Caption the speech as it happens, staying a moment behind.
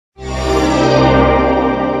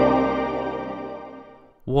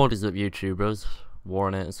What is up, YouTubers?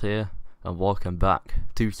 Warrenaterz here, and welcome back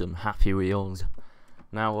to some Happy Wheels.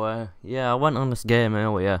 Now, yeah, I went on this game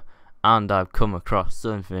earlier, and I've come across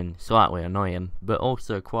something slightly annoying, but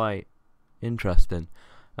also quite interesting.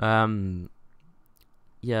 Yeah,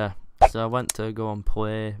 so I went to go and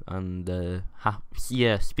play, and,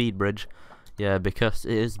 yeah, Speed Bridge, yeah, because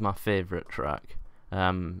it is my favourite track.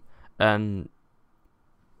 And,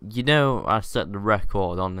 you know, I set the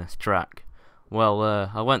record on this track. Well,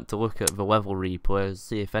 I went to look at the level replays,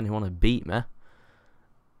 see if anyone had beat me,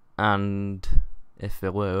 and if they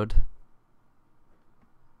would,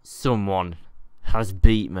 someone has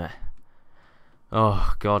beat me.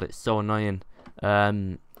 Oh god, it's so annoying.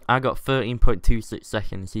 I got 13.26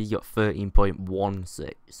 seconds, he's got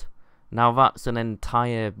 13.16. Now that's an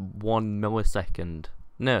entire 1 millisecond,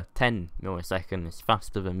 no, 10 milliseconds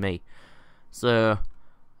faster than me. So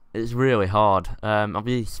it's really hard. I've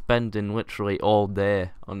been spending literally all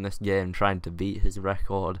day on this game trying to beat his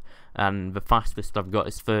record, and the fastest I've got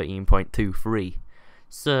is 13.23.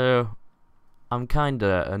 So I'm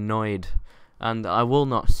kinda annoyed, and I will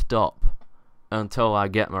not stop until I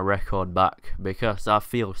get my record back, because I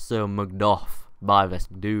feel so mugged off by this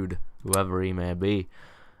dude, whoever he may be,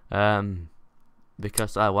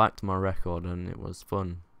 because I liked my record and it was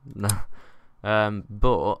fun.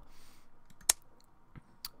 But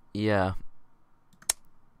yeah,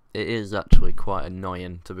 it is actually quite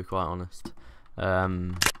annoying, to be quite honest.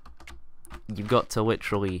 You've got to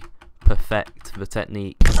literally perfect the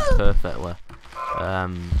technique perfectly.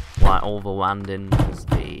 Like all the landings,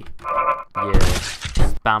 the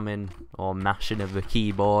spamming or mashing of the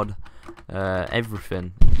keyboard,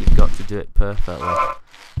 everything. You've got to do it perfectly.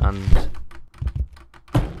 And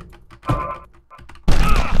oh,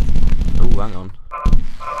 hang on.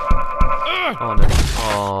 Oh no.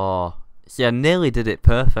 Oh. See, I nearly did it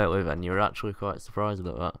perfectly then. You were actually quite surprised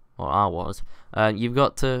at that. Or I was. You've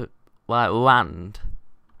got to, like, land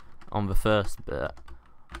on the first bit.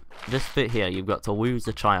 This bit here, you've got to lose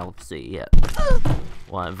the child seat,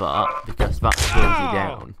 like that, because that slows you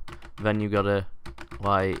down. Then you've got to,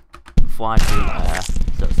 like, fly through air,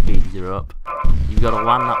 so it speeds you up. You've got to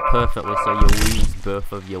land that perfectly so you lose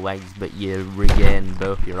both of your legs, but you regain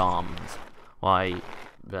both your arms. Like,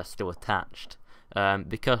 they're still attached,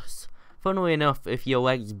 because funnily enough, if your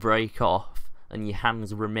legs break off and your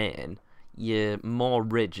hands remain, you're more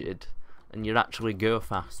rigid and you actually go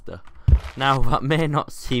faster. Now that may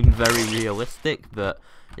not seem very realistic, but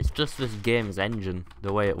it's just this game's engine,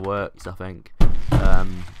 the way it works, I think.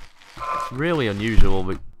 It's really unusual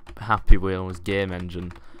with Happy Wheels game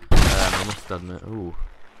engine, I must admit. Ooh,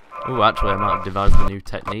 actually I might have devised a new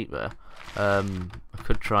technique there. I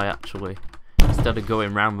could try actually, instead of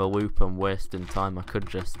going round the loop and wasting time, I could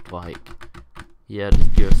just, like, yeah,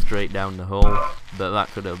 just go straight down the hole, but that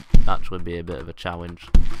could actually be a bit of a challenge,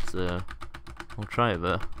 so I'll try it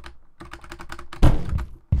there.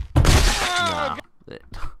 Nah,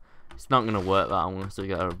 it's not gonna work that unless I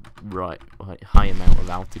get a high amount of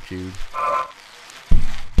altitude.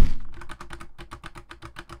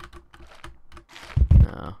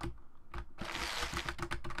 No.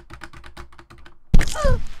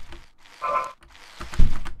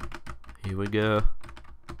 Here we go.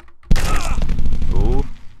 Oh,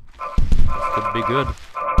 this could be good.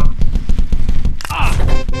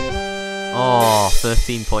 Oh,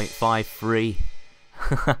 13.53.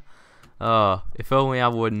 Oh, if only I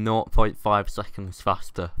were 0.5 seconds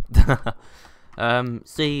faster.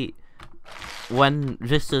 See, when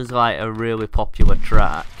this is like a really popular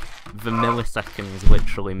track, the milliseconds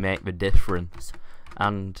literally make the difference,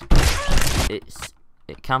 and it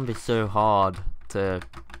can be so hard to,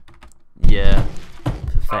 yeah,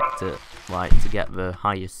 perfect it, like, to get the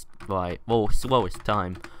highest, like, well, slowest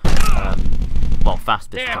time, well,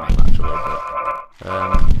 fastest time actually,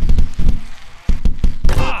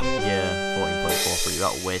 but yeah, 14.43,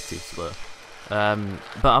 that's way too slow.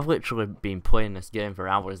 But I've literally been playing this game for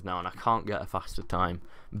hours now and I can't get a faster time.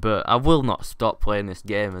 But I will not stop playing this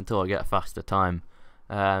game until I get a faster time.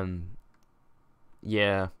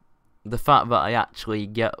 Yeah, the fact that I actually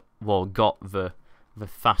got the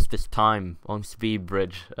fastest time on Speed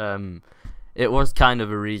Bridge, it was kind of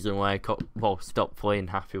a reason why I stopped playing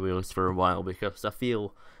Happy Wheels for a while, because I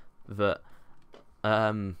feel that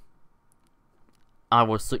I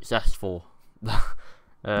was successful,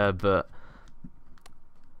 but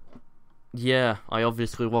yeah, I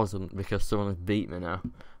obviously wasn't, because someone has beat me now.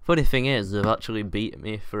 Funny thing is, they've actually beaten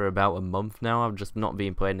me for about a month now. I've just not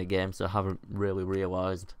been playing the game, so I haven't really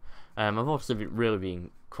realised. I've also really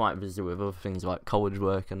been quite busy with other things like college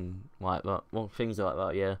work and like that. Well, things like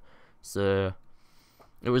that, yeah. So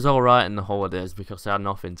It was alright in the holidays because I had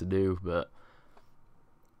nothing to do, but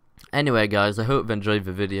anyway guys, I hope you enjoyed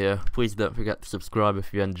the video. Please don't forget to subscribe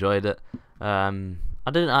if you enjoyed it. I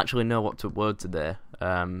didn't actually know what to upload today,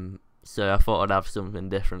 so I thought I'd have something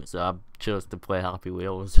different, so I chose to play Happy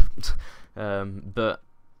Wheels. But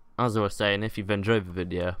as I was saying, if you've enjoyed the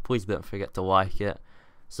video, please don't forget to like it,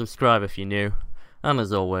 subscribe if you're new, and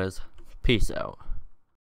as always, peace out.